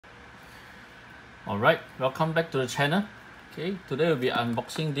Alright, welcome back to the channel. Okay, today we'll be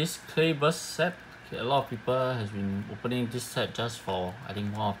unboxing this clay burst set. Okay, a lot of people has been opening this set just for I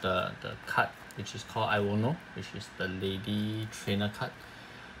think one of the card, which is called Iono, which is the lady trainer card,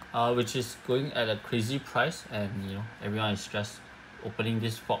 which is going at a crazy price, and everyone is just opening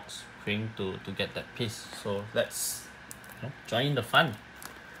this box praying to get that piece. So let's join the fun.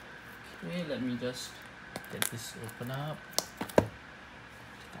 Okay, let me just get this open up.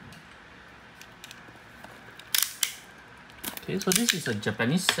 Okay, so this is a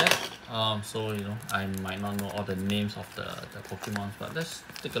Japanese set. So I might not know all the names of the Pokemons, but let's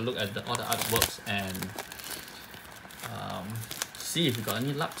take a look at all the artworks and see if we got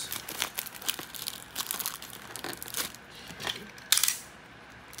any luck.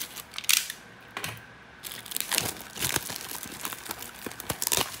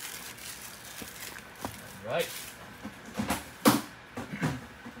 Alright.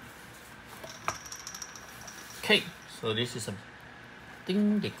 Okay, so this is I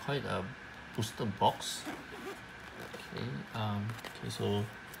think they call it a booster box. Okay, so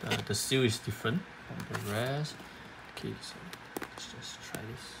the seal is different from the rest. Okay, so let's just try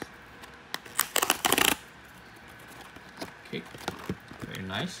this. Okay, very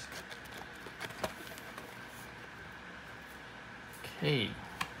nice. Okay,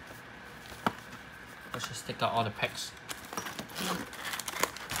 let's just take out all the packs.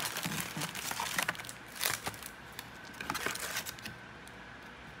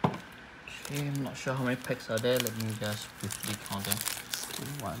 Okay, I'm not sure how many packs are there. Let me just briefly count them.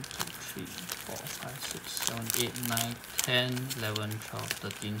 1, 2, 3, 4, 5, 6, 7, 8, 9, 10, 11, 12,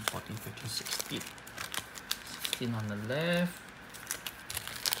 13, 14, 15, 16. 16 on the left.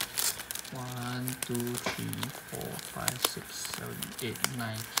 1, 2, 3, 4, 5, 6, 7, 8,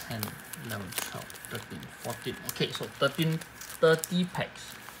 9, 10, 11, 12, 13, 14. Okay, so 30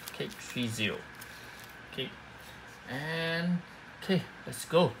 packs. Okay, 30. Okay, and okay, let's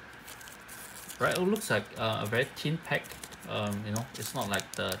go. Right, it looks like a very thin pack. It's not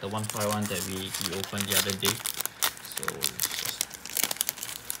like the 141 that we opened the other day. So let's just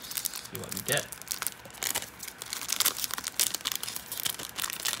see what we get.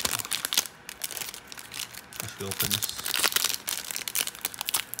 Let's reopen this.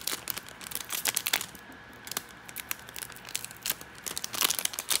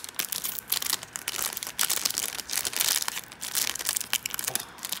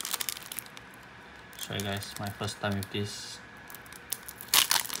 Sorry guys, my first time with this.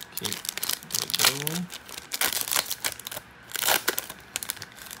 Okay, there we go.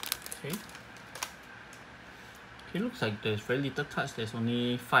 Okay, looks like there's very little cards. There's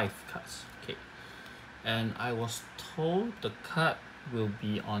only 5 cards. Okay, and I was told the card will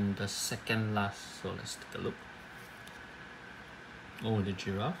be on the second last. So let's take a look. Oh, the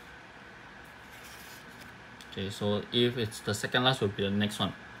giraffe. Okay, so if it's the second last, will be the next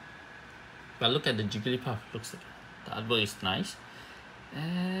one. But look at the Jigglypuff, looks like the artwork is nice.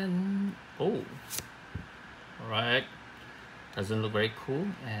 And oh, alright, doesn't look very cool.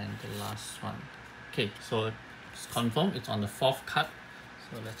 And the last one. Okay, so it's confirmed it's on the 4th card.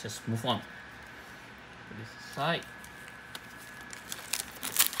 So let's just move on. Put this aside.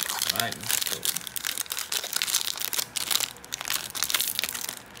 Alright, let's go.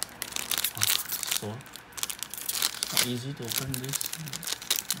 So it's not easy to open this.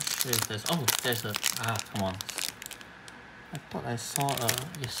 There's come on. I thought I saw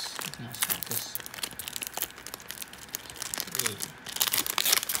yes, I think I saw this.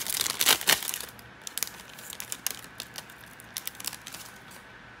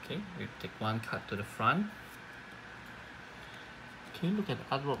 Okay, we take one card to the front. Okay, look at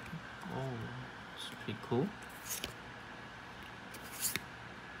the artwork. Oh, it's pretty cool.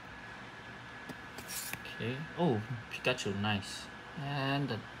 Okay, oh, Pikachu, nice. And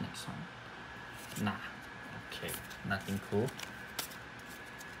the next one, nah. Okay, nothing cool.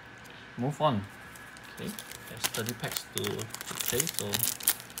 Move on. Okay, there's 30 packs to play, so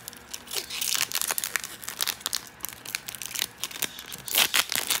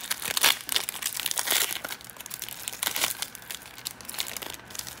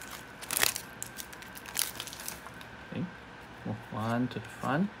okay, move one to the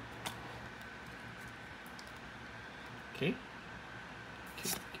front. Okay.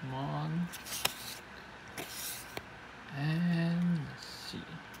 Come on. And let's see.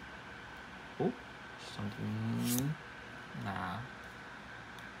 Oh, something. Nah.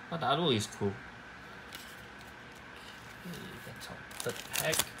 But the other is cool. Okay, that's our 3rd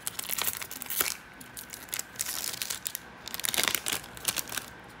pack.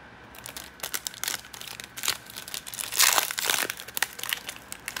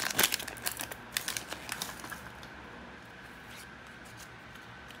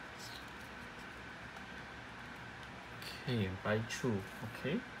 Okay, buy two.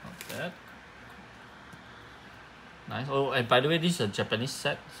 Okay, not bad. Nice. Oh, and by the way, this is a Japanese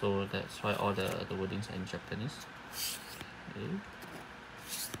set, so that's why all the wordings are in Japanese. Okay.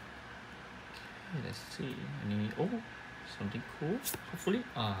 Okay, let's see. Any something cool? Hopefully.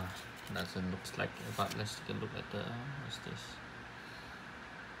 Doesn't look like it, but let's take a look at the what's this?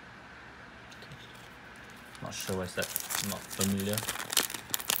 Okay. Not sure what's that. Not familiar.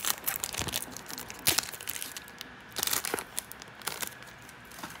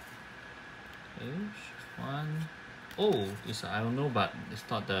 Okay, one. Oh, this I don't know, but it's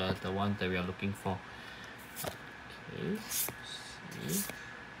not the one that we are looking for. Okay, see.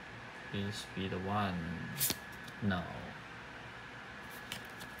 Please be the one. No.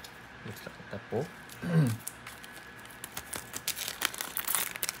 Looks like a typo.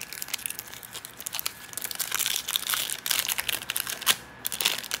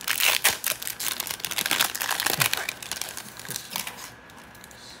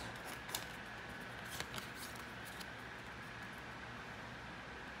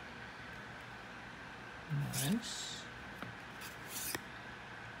 Nice.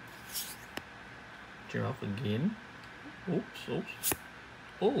 Giraffe again. Oops.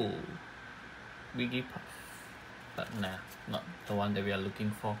 Oh, Biggie Puff. But nah, not the one that we are looking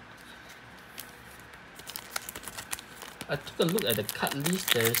for. I took a look at the card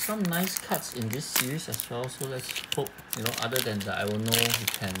list. There is some nice cards in this series as well. So let's hope, other than the Iono, we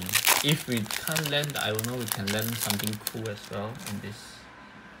can, if we can't land the Iono, we can land something cool as well in this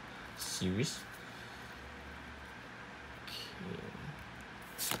series. Okay,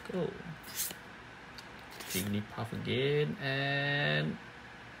 let's go. Jigglypuff again, and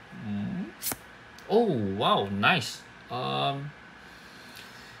oh wow, nice.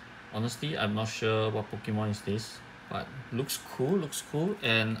 Honestly, I'm not sure what Pokemon is this, but looks cool,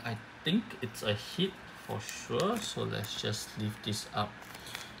 and I think it's a hit for sure. So let's just leave this up.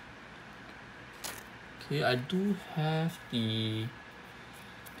 Okay, I do have the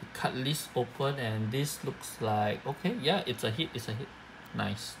card list open, and this looks like okay. Yeah, it's a hit.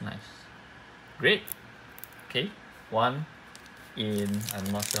 Nice. Great. Okay, one in,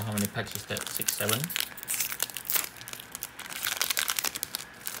 I'm not sure how many packs is that, 6, 7.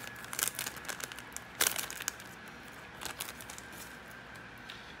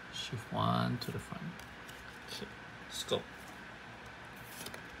 Shift one to the front. Okay, let's go.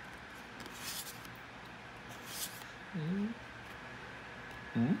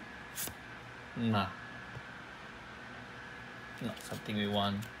 Nah, not something we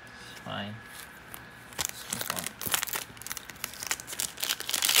want. It's fine.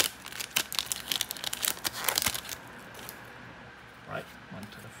 Right, one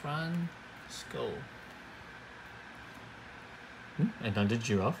to the front. Let's go. Another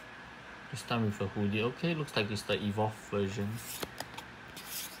giraffe. This time with a hoodie. Okay, looks like it's the evolved version.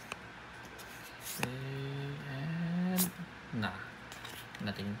 Okay, and nah,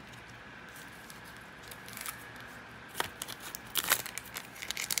 nothing.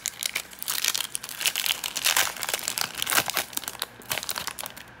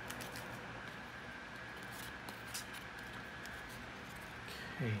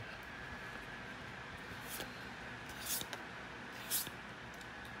 Okay.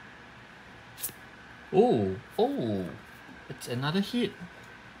 Oh, it's another hit.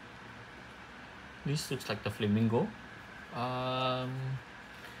 This looks like the flamingo.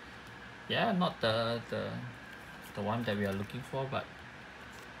 Yeah, not the one that we are looking for, but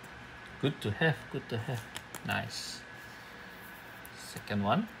good to have. Nice. Second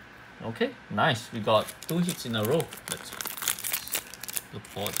one. Okay, nice. We got 2 hits in a row. Let's look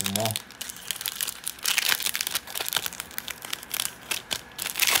forward to more.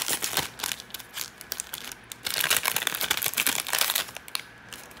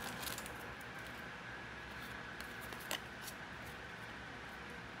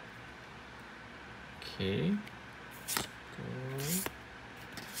 Okay, let's go.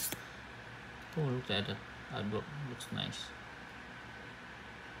 Oh, look at the artwork, looks nice.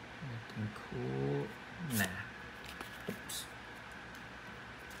 Anything cool? Nah. Oops.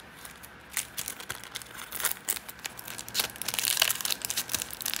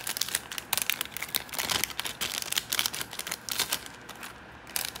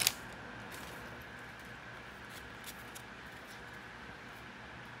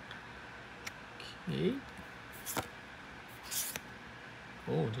 Okay.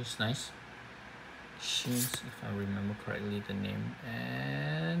 Oh, this is nice. Shins, if I remember correctly, the name.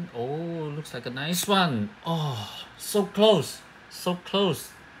 And oh, looks like a nice one. Oh, so close. A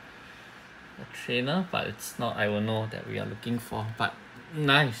trainer, but it's not Iono that we are looking for. But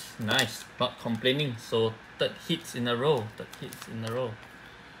Nice, nice. Not complaining. So third hits in a row. Third hits in a row.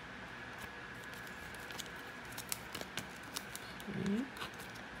 Okay.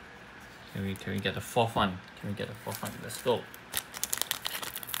 Can we get the fourth one? Can we get the fourth one? Let's go.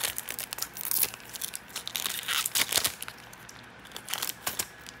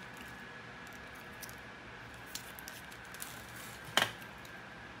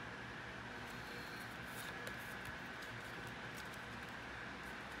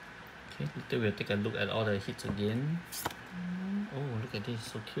 Okay, later we'll take a look at all the hits again. Oh, look at this,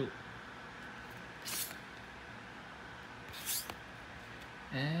 so cute.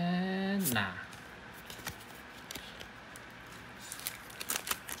 And nah.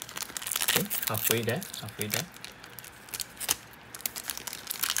 Okay, halfway there, halfway there.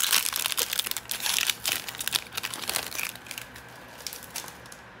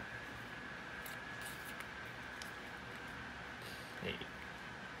 Okay.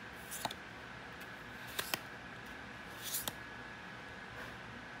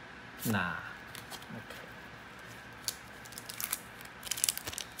 Nah. Okay.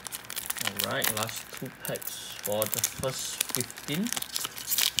 Alright, last two packs for the first 15.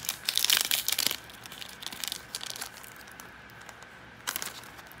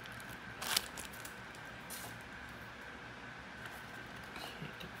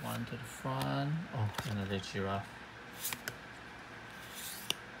 One to the front. Oh, another giraffe.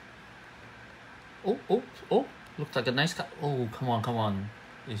 Oh, oh, oh! Looks like a nice card. Oh, come on, come on.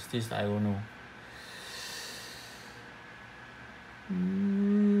 Is this I don't know?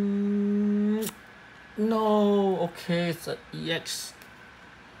 No. Okay, it's an EX.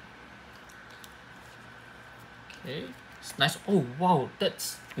 Okay, it's nice. Oh wow,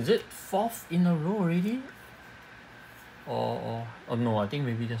 is it fourth in a row already? Or oh no, I think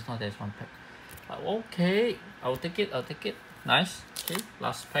maybe just not. There's one pack. Okay, I'll take it. I'll take it. Nice. Okay,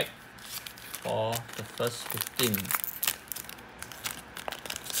 last pack for the first 15.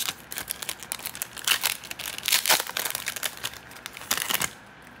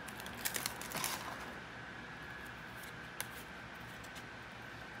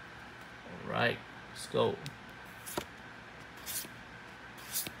 All right, let's go.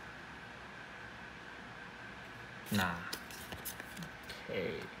 Nah.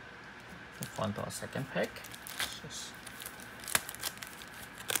 Okay. Move on to our second pack. Just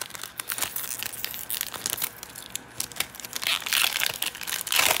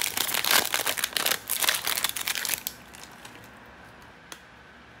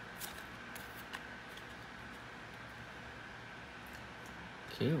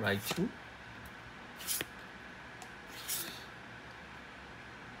okay, Raichu.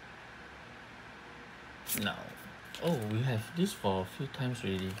 No. Oh, we have this for a few times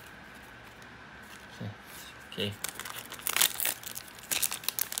already. Okay. Okay.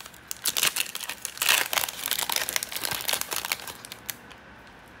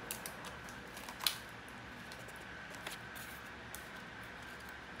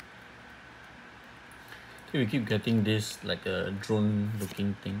 Okay, we keep getting this like a drone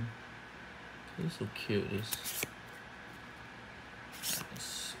looking thing. Okay, so cute this.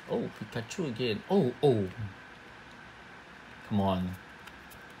 Nice. Oh, Pikachu again. Oh, oh. Come on.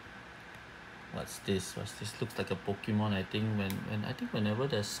 What's this? What's this? Looks like a Pokemon. I think whenever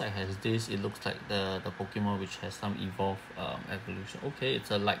the site has this, it looks like the Pokemon which has some evolved evolution. Okay,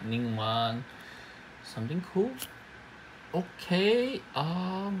 it's a lightning one. Something cool. Okay.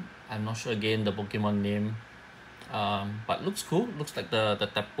 I'm not sure again the Pokemon name. But looks cool. Looks like the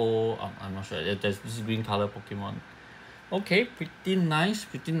Tapo. I'm not sure. There's this green color Pokemon. Okay, pretty nice.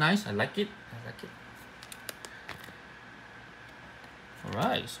 Pretty nice. I like it. I like it.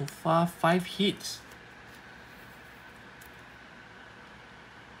 Alright, so far 5 hits.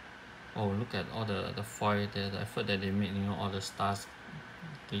 Oh, look at all the foil there, the effort that they made, you know, all the stars,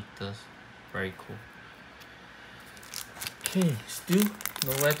 glitters. Very cool. Okay, still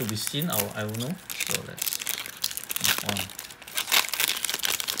nowhere to be seen, I will know. So let's move on.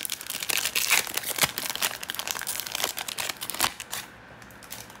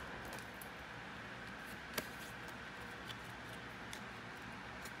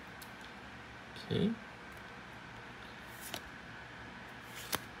 Okay.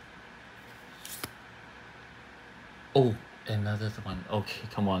 Oh, another one. Okay,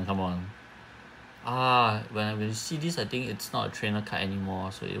 come on, come on. When you see this, I think it's not a trainer card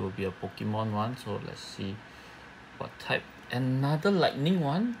anymore, so it will be a Pokemon one. So let's see what type. Another lightning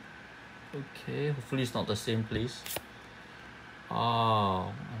one. Okay, hopefully it's not the same place.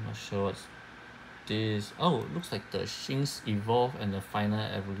 Oh, I'm not sure what's this. Oh, it looks like the Shinx Evolve and the Final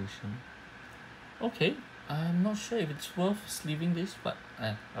Evolution. Okay, I'm not sure if it's worth sleeving this, but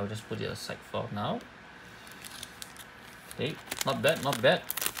I'll just put it aside for now. Okay, not bad, not bad.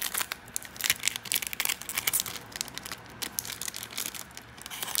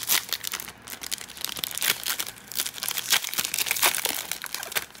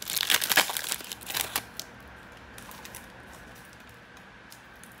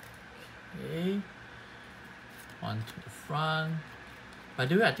 Okay, one to the front. By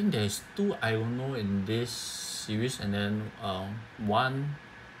the way, I think there's 2 Iono in this series, and then one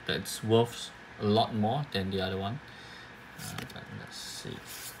that's worth a lot more than the other one. But let's see.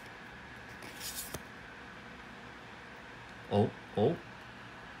 Oh,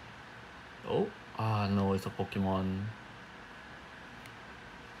 no, it's a Pokemon.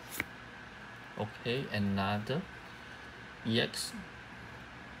 Okay, another EX.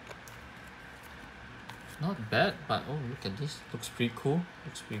 Not bad, but oh, look at this. Looks pretty cool.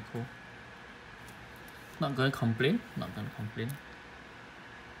 Not gonna complain.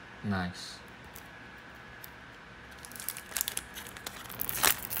 Nice.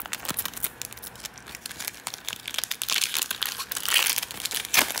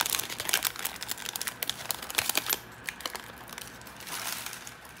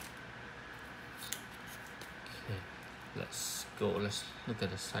 Okay, let's go. Let's look at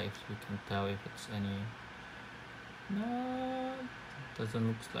the side so we can tell if it's any. No, doesn't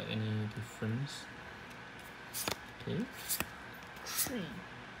look like any difference. Okay, 3.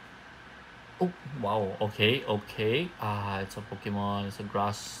 Oh wow, okay. It's a Pokemon, it's a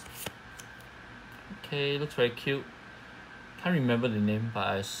grass. Okay, looks very cute. Can't remember the name, but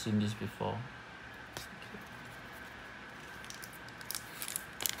I've seen this before.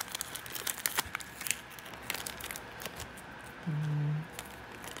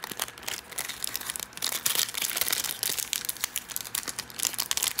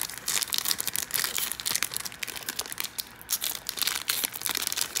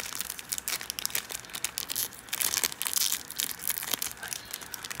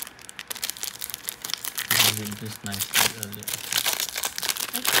 Read this nicely earlier.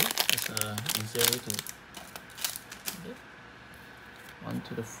 Okay, that's an easier way to. Okay. One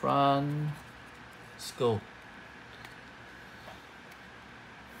to the front. Let's go.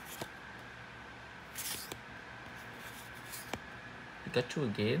 Pikachu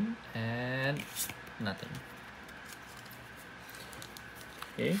again, and nothing.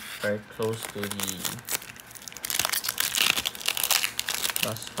 Okay, very close to the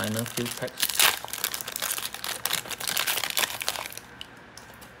last final few packs.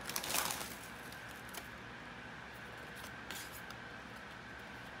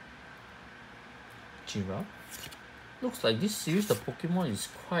 Giraffe. Looks like this series the Pokemon is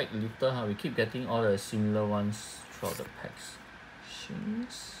quite little, huh? We keep getting all the similar ones throughout the packs.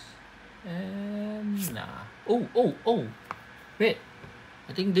 Shinx and nah. Oh! Wait,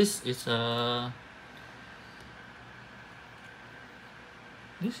 I think this is a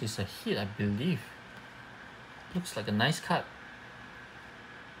hit, I believe. Looks like a nice card.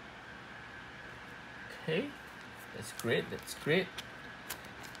 Okay, that's great.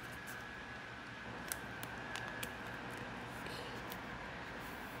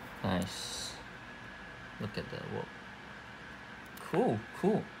 Nice. Look at that work.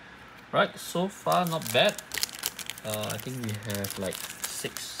 Cool. Right, so far not bad. I think we have like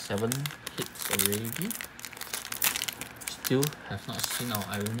 6-7 hits already. Still have not seen our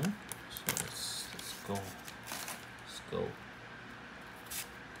Iono, so let's go.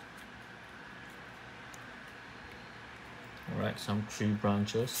 Alright, some tree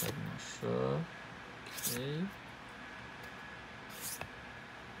branches, I'm not sure. Okay.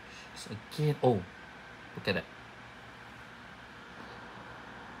 Again, oh, look at that.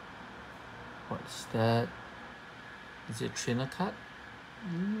 What's that? Is it a trainer card?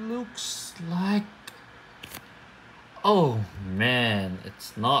 Looks like. Oh man,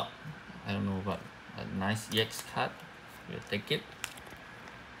 it's not. I don't know, but a nice EX card. We'll take it.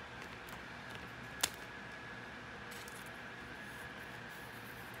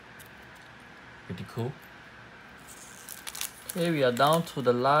 Pretty cool. Okay, we are down to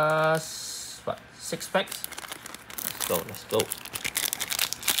the last 6 packs. Let's go.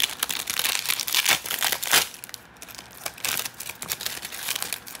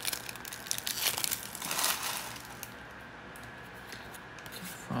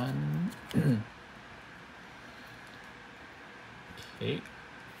 Front. Okay.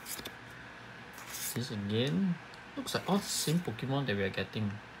 This again looks like all the same Pokemon that we are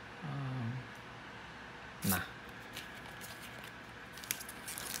getting. Nah.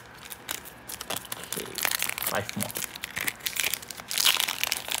 Okay, 5 more.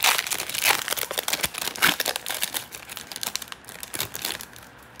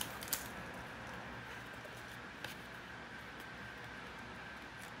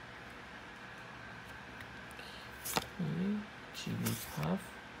 half.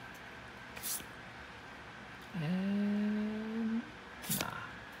 And nah,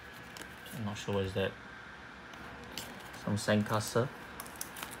 I'm not sure what is that. Some sandcastle.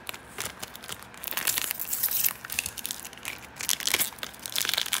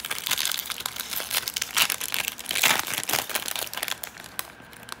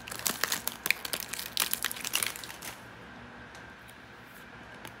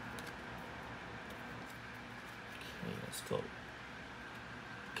 Let's go.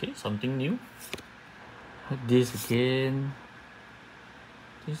 Okay, something new. This again.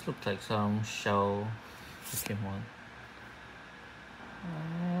 This looks like some shell Pokemon.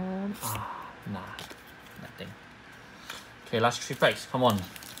 Nah, nothing. Okay, last 3 packs. Come on.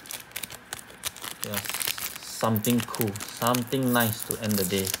 Yes, something cool, something nice to end the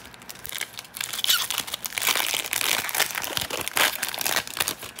day.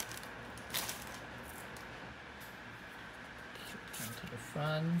 To the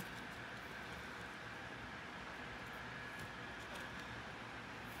front.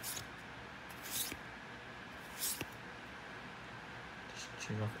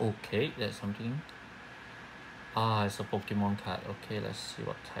 Okay, that's something. It's a Pokemon card. Okay, let's see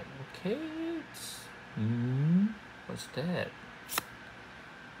what type. Okay, what's that?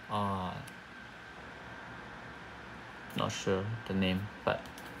 Not sure the name, but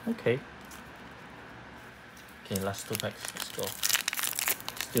okay. Okay, last 2 packs. Let's go.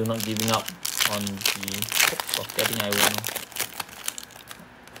 Still not giving up on the hopes of getting Iono.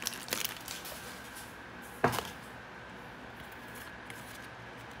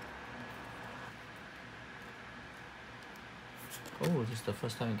 Oh, this is the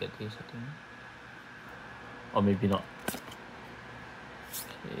first time you get this, I think. Or maybe not.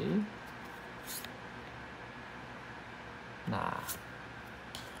 Okay. Nah.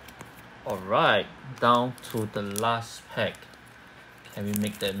 Alright, down to the last pack. Can we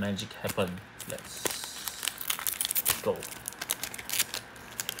make that magic happen? Let's go.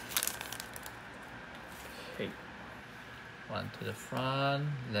 Okay. One to the front.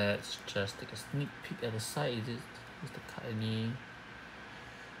 Let's just take a sneak peek at the side. Is the card any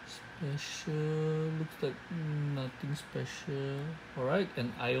special? Looks like nothing special. Alright,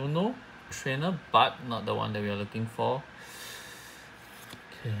 an Iono trainer, but not the one that we are looking for.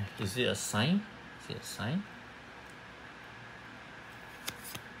 Okay, is it a sign? Is it a sign?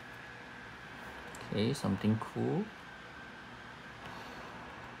 Okay, something cool.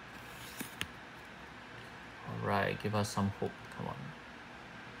 Alright, give us some hope. Come on.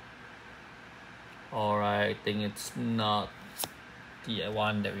 Alright, I think it's not the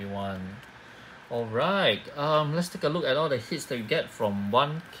one that we want. Alright, let's take a look at all the hits that we get from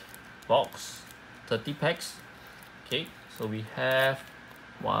one box, 30 packs. Okay, so we have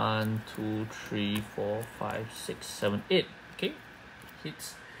 1, 2, 3, 4, 5, 6, 7, 8. Okay,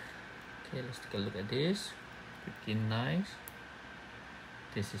 hits. Okay, let's take a look at this. Pretty nice.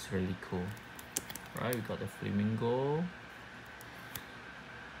 This is really cool. Right, we got the flamingo,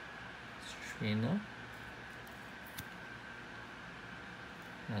 trainer,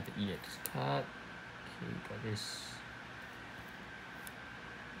 another EX card. Okay, we got this,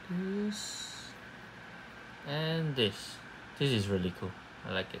 and this. This is really cool.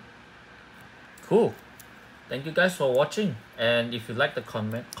 I like it. Cool. Thank you guys for watching, and if you like the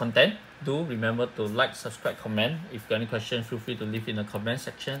content, do remember to like, subscribe, comment. If you got any questions, feel free to leave in the comment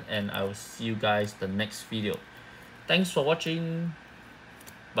section, and I will see you guys the next video. Thanks for watching.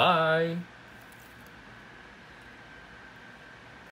 Bye.